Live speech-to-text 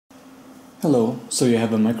Hello, so you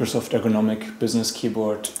have a Microsoft Ergonomic Business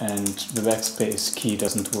keyboard and the backspace key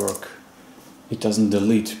doesn't work. It doesn't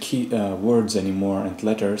delete words anymore and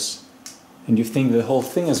letters, and you think the whole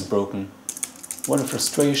thing is broken. What a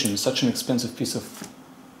frustration, such an expensive piece of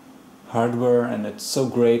hardware and it's so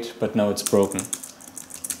great, but now it's broken.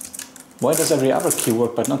 Why does every other key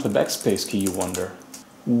work but not the backspace key, you wonder?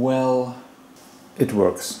 Well, it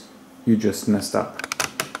works. You just messed up.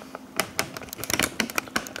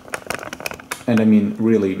 And I mean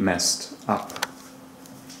really messed up.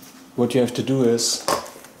 What you have to do is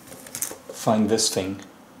find this thing.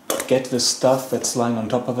 Get this stuff that's lying on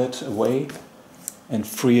top of it away and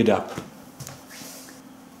free it up.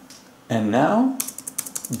 And now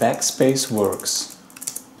backspace works.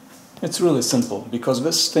 It's really simple, because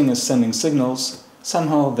this thing is sending signals,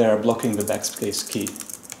 somehow they're blocking the backspace key.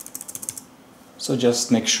 So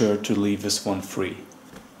just make sure to leave this one free.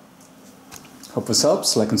 Hope this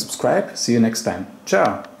helps, like and subscribe. See you next time.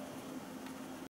 Ciao!